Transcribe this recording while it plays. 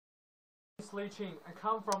is Lin Qin. I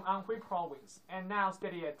come from Anhui Province and now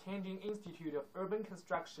study at Tianjin Institute of Urban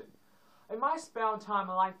Construction. In my spare time,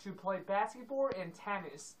 I like to play basketball and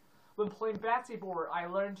tennis. When playing basketball, I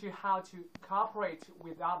learn how to cooperate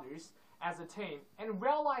with others as a team and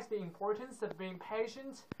realize the importance of being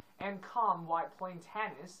patient and calm while playing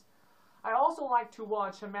tennis. I also like to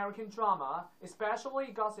watch American drama, especially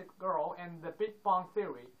Gossip Girl and The Big Bang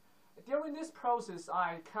Theory. During this process,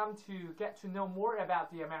 I come to get to know more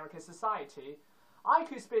about the American society. I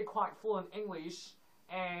could speak quite fluent English,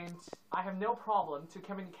 and I have no problem to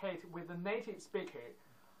communicate with a native speaker.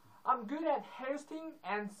 I'm good at hosting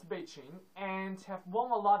and speaking, and have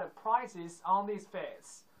won a lot of prizes on these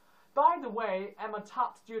fairs. By the way, I'm a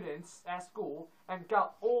top student at school and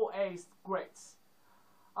got all A's grades.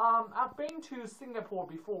 I've been to Singapore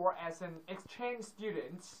before as an exchange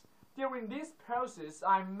student. During this process,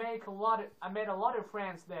 I made a lot of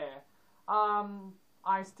friends there.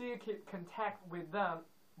 I still keep contact with them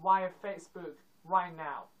via Facebook right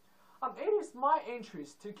now. It is my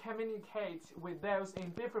interest to communicate with those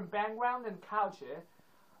in different background and culture.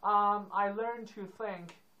 I learn to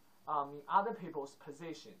think in other people's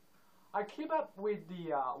position. I keep up with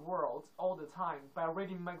the world all the time by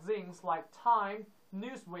reading magazines like Time,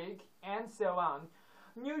 Newsweek, and so on.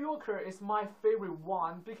 New Yorker is my favorite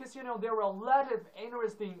one because there are a lot of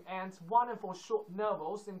interesting and wonderful short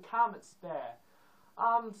novels and comics there.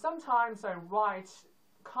 Sometimes I write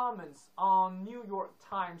comments on New York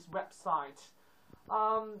Times website.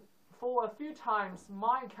 For a few times,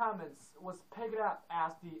 my comments was picked up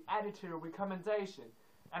as the editor recommendation,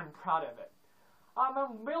 and I'm proud of it.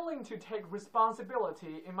 I'm willing to take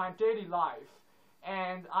responsibility in my daily life,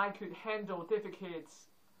 and I could handle difficult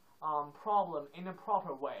problem in a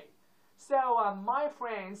proper way. So my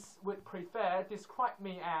friends would prefer describe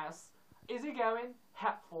me as easygoing,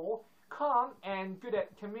 helpful, calm, and good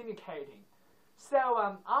at communicating.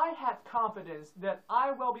 So I have confidence that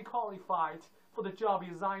I will be qualified for the job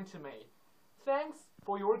assigned to me. Thanks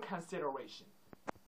for your consideration.